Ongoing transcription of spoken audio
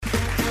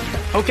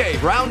Okay,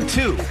 round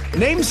two.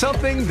 Name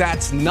something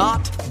that's not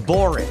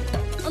boring.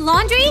 A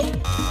laundry?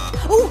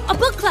 Ooh, a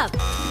book club.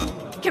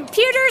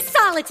 Computer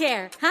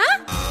solitaire,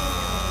 huh?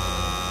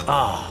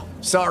 Ah,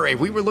 oh, sorry,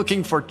 we were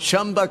looking for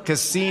Chumba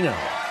Casino.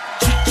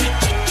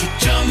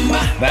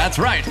 That's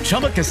right,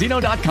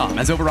 ChumbaCasino.com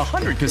has over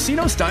 100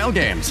 casino-style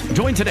games.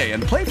 Join today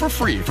and play for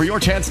free for your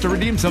chance to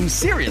redeem some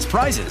serious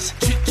prizes.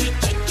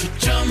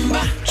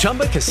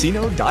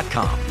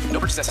 ChumbaCasino.com. No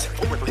purchase necessary.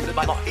 Void where prohibited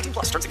by law. 18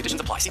 plus. Terms and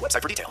conditions apply. See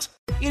website for details.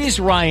 It is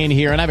Ryan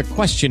here, and I have a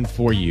question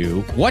for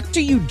you. What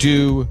do you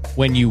do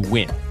when you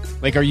win?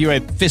 Like, are you a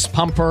fist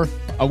pumper,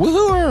 a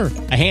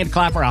woohooer, a hand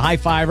clapper, a high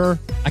fiver?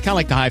 I kind of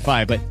like the high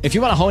five, but if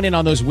you want to hone in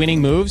on those winning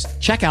moves,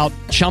 check out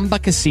Chumba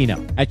Casino.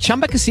 At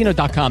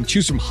ChumbaCasino.com,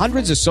 choose from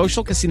hundreds of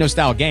social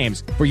casino-style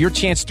games for your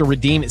chance to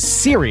redeem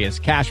serious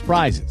cash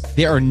prizes.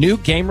 There are new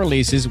game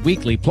releases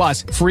weekly,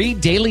 plus free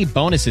daily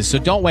bonuses, so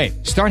don't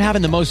wait. Start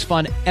having the most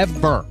fun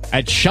ever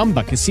at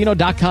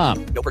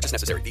ChumbaCasino.com. No purchase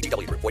necessary.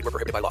 VGW. Void where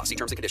prohibited by law. See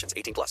terms and conditions.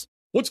 18 plus.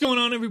 What's going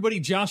on, everybody?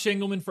 Josh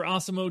Engelman for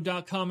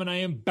Awesemo.com, and I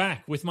am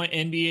back with my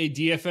NBA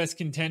DFS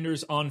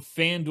contenders on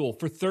FanDuel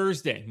for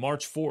Thursday,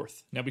 March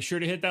 4th. Now be sure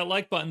to hit that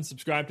like button,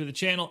 subscribe to the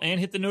channel, and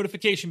hit the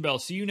notification bell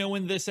so you know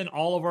when this and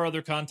all of our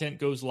other content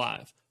goes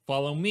live.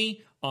 Follow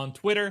me on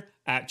Twitter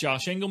at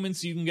Josh Engelman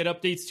so you can get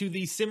updates to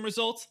these sim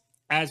results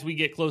as we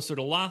get closer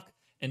to lock.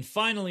 And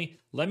finally,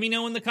 let me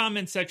know in the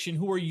comments section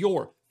who are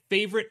your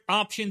favorite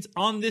options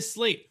on this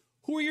slate.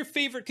 Who are your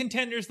favorite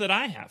contenders that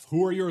I have?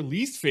 Who are your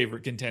least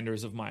favorite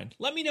contenders of mine?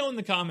 Let me know in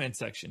the comments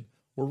section.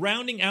 We're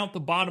rounding out the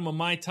bottom of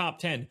my top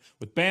 10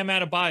 with Bam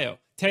Adebayo,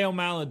 Teo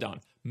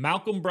Maledon,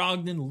 Malcolm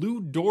Brogdon,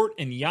 Lou Dort,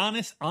 and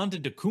Giannis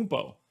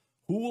Antetokounmpo.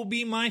 Who will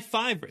be my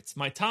favorites?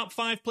 My top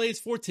 5 plays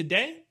for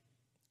today?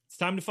 It's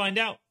time to find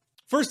out.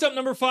 First up,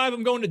 number 5,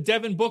 I'm going to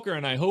Devin Booker,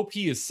 and I hope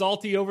he is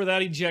salty over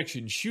that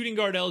ejection. Shooting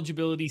guard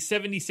eligibility,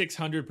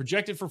 7,600,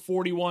 projected for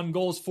 41,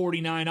 goals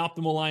 49,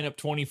 optimal lineup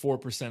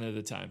 24% of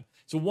the time.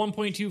 So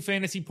 1.2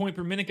 fantasy point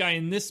per minute guy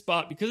in this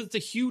spot because it's a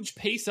huge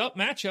pace-up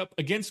matchup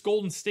against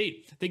Golden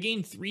State. They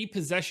gained 3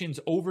 possessions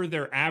over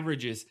their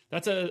averages.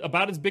 That's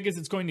about as big as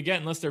it's going to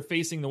get unless they're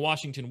facing the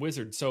Washington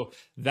Wizards. So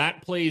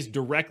that plays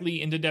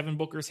directly into Devin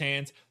Booker's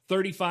hands.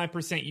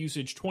 35%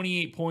 usage,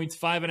 28 points,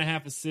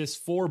 5.5 assists,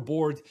 4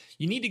 boards.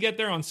 You need to get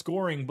there on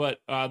scoring, but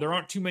there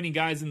aren't too many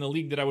guys in the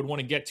league that I would want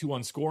to get to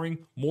on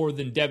scoring more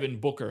than Devin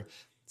Booker.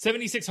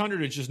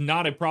 7,600 is just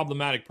not a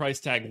problematic price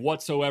tag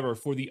whatsoever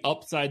for the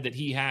upside that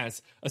he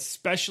has,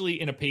 especially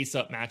in a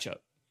pace-up matchup.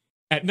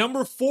 At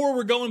number 4,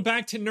 we're going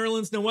back to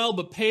Nerlens Noel,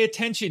 but pay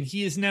attention.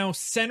 He is now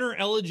center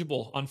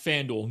eligible on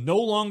FanDuel. No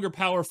longer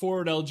power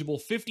forward eligible.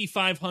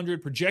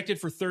 5,500, projected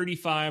for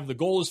 35. The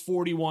goal is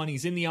 41.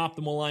 He's in the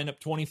optimal lineup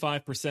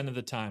 25% of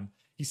the time.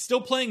 He's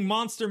still playing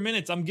monster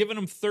minutes. I'm giving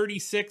him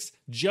 36,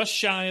 just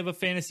shy of a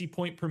fantasy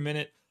point per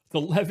minute.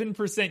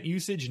 11%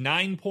 usage,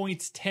 9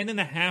 points,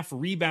 10.5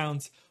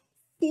 rebounds,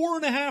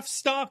 4.5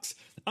 stocks.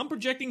 I'm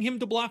projecting him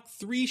to block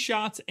 3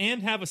 shots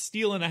and have a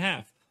steal and a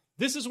half.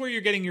 This is where you're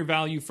getting your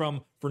value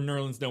from for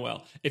Nerlens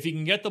Noel. If he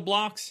can get the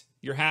blocks,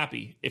 you're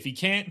happy. If he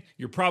can't,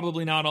 you're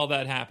probably not all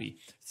that happy.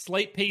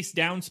 Slight pace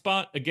down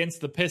spot against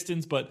the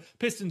Pistons, but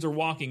Pistons are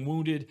walking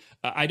wounded.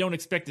 I don't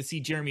expect to see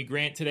Jeremy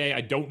Grant today.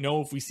 I don't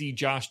know if we see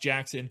Josh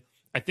Jackson.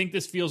 I think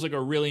this feels like a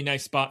really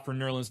nice spot for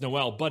Nerlens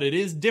Noel, but it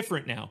is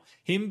different now.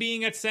 Him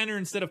being at center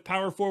instead of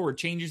power forward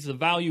changes the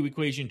value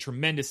equation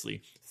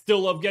tremendously. Still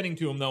love getting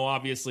to him, though,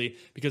 obviously,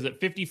 because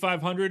at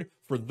 5,500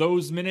 for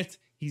those minutes,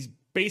 he's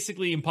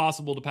basically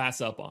impossible to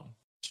pass up on.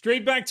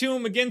 Straight back to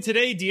him again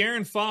today.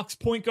 De'Aaron Fox,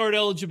 point guard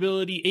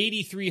eligibility,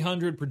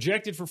 8,300,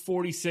 projected for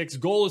 46.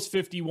 Goal is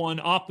 51.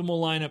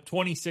 Optimal lineup,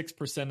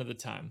 26% of the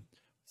time.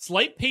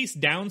 Slight pace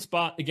down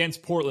spot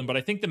against Portland, but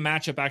I think the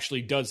matchup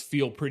actually does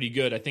feel pretty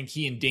good. I think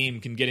he and Dame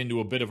can get into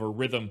a bit of a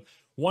rhythm.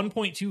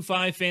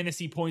 1.25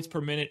 fantasy points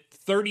per minute,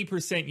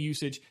 30%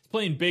 usage. He's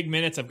playing big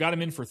minutes. I've got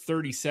him in for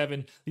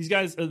 37. These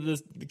guys,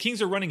 the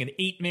Kings are running an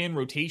 8-man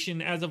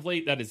rotation as of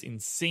late. That is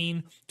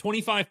insane.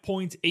 25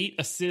 points, 8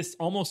 assists,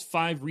 almost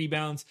 5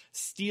 rebounds,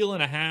 steal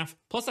and a half,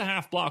 plus a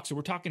half block. So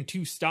we're talking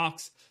 2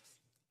 stocks.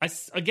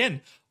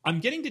 I'm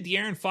getting to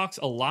De'Aaron Fox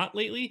a lot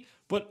lately,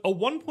 but a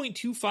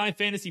 1.25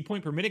 fantasy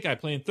point per minute guy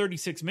playing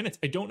 36 minutes,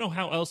 I don't know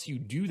how else you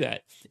do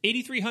that.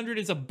 8,300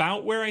 is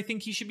about where I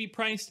think he should be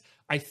priced.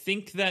 I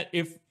think that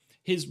if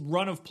his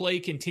run of play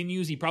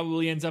continues, he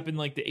probably ends up in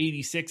like the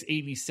 $8,600,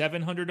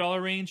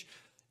 $8,700 range.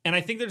 And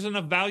I think there's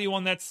enough value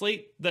on that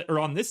slate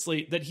on this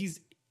slate that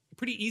he's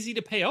pretty easy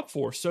to pay up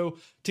for. So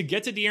to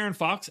get to De'Aaron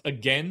Fox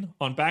again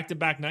on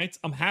back-to-back nights,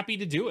 I'm happy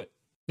to do it.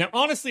 Now,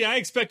 honestly, I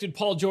expected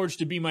Paul George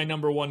to be my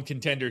number 1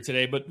 contender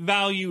today, but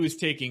value is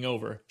taking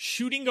over.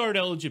 Shooting guard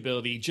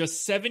eligibility,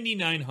 just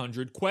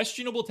 7,900.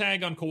 Questionable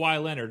tag on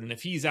Kawhi Leonard, and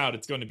if he's out,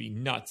 it's going to be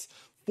nuts.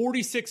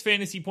 46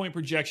 fantasy point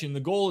projection. The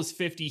goal is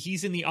 50.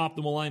 He's in the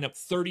optimal lineup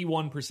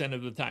 31%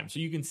 of the time. So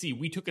you can see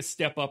we took a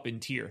step up in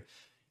tier.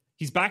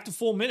 He's back to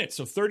full minutes,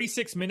 so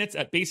 36 minutes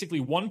at basically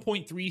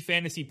 1.3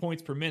 fantasy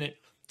points per minute,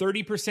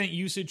 30%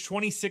 usage,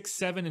 26,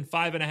 7, and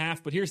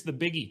 5.5. But here's the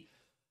biggie.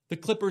 The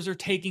Clippers are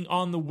taking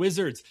on the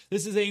Wizards.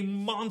 This is a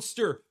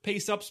monster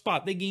pace-up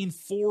spot. They gain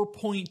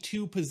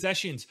 4.2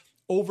 possessions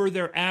over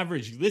their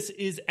average. This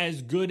is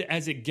as good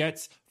as it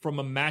gets from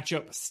a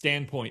matchup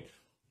standpoint.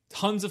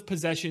 Tons of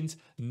possessions,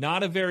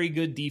 not a very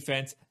good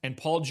defense, and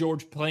Paul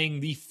George playing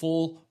the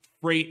full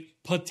freight,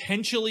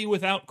 potentially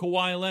without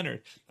Kawhi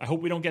Leonard. I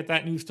hope we don't get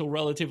that news till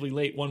relatively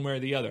late, one way or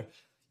the other.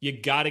 You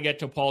got to get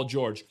to Paul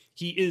George.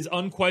 He is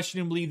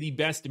unquestionably the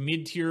best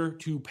mid-tier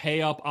to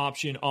pay-up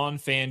option on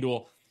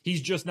FanDuel.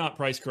 He's just not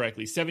priced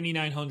correctly.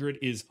 $7,900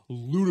 is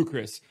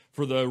ludicrous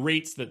for the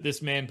rates that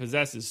this man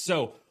possesses.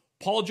 So,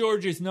 Paul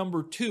George is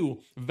number 2.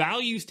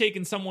 Value's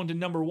taken someone to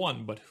number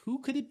 1, but who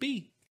could it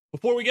be?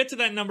 Before we get to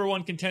that number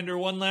 1 contender,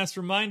 one last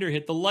reminder,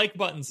 hit the like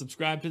button,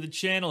 subscribe to the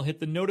channel, hit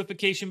the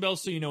notification bell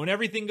so you know when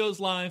everything goes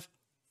live.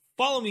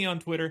 Follow me on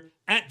Twitter,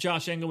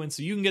 @JoshEngelman,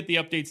 so you can get the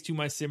updates to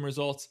my sim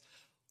results.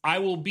 I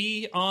will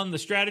be on the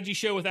strategy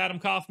show with Adam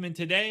Kaufman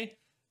today.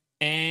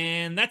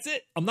 And that's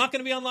it. I'm not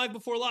going to be on Live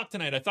Before Lock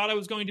tonight. I thought I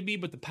was going to be,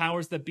 but the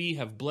powers that be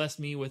have blessed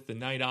me with the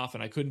night off,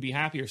 and I couldn't be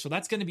happier. So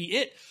that's going to be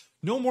it.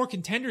 No more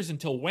contenders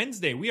until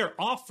Wednesday. We are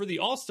off for the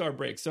All-Star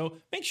break. So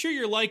make sure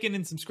you're liking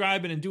and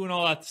subscribing and doing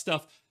all that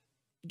stuff.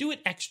 Do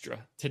it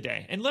extra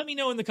today. And let me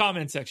know in the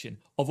comment section,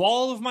 of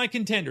all of my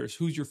contenders,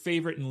 who's your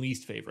favorite and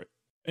least favorite.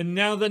 And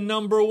now the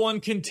number 1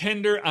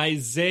 contender,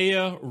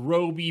 Isaiah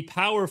Roby,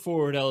 power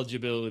forward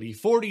eligibility,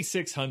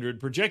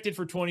 4,600, projected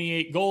for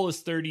 28, goal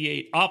is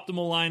 38,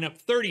 optimal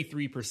lineup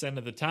 33%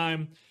 of the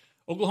time.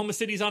 Oklahoma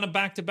City's on a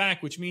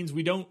back-to-back, which means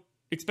we don't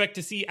expect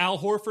to see Al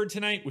Horford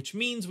tonight, which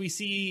means we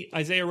see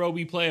Isaiah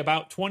Roby play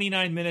about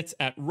 29 minutes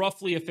at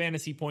roughly a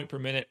fantasy point per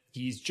minute.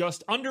 He's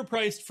just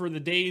underpriced for the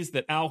days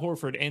that Al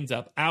Horford ends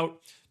up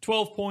out.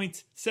 12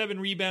 points, 7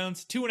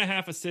 rebounds,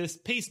 2.5 assists,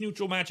 pace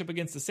neutral matchup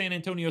against the San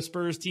Antonio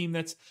Spurs team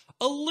that's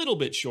a little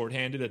bit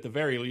shorthanded at the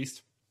very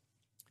least.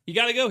 You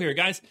got to go here,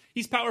 guys.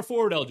 He's power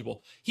forward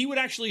eligible. He would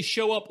actually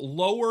show up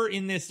lower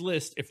in this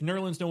list if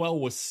Nerlens Noel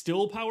was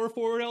still power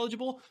forward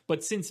eligible.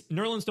 But since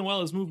Nerlens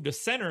Noel has moved to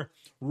center,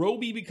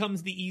 Roby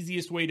becomes the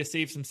easiest way to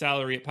save some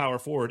salary at power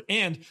forward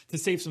and to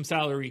save some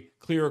salary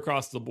clear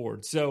across the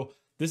board. So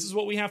this is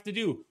what we have to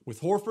do.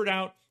 With Horford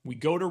out, we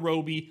go to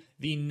Roby,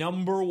 the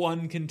number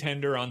 1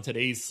 contender on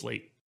today's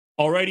slate.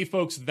 Alrighty,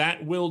 folks,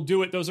 that will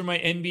do it. Those are my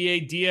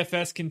NBA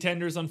DFS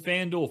contenders on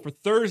FanDuel for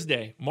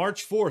Thursday,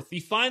 March 4th, the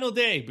final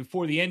day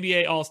before the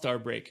NBA All-Star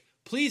break.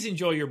 Please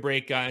enjoy your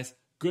break, guys.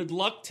 Good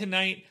luck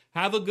tonight.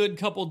 Have a good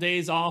couple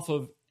days off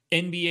of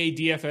NBA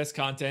DFS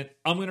content.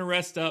 I'm going to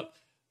rest up,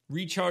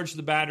 recharge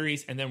the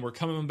batteries, and then we're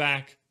coming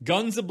back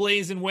guns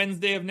a-blazing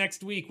Wednesday of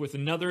next week with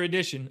another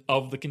edition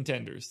of the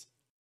Contenders.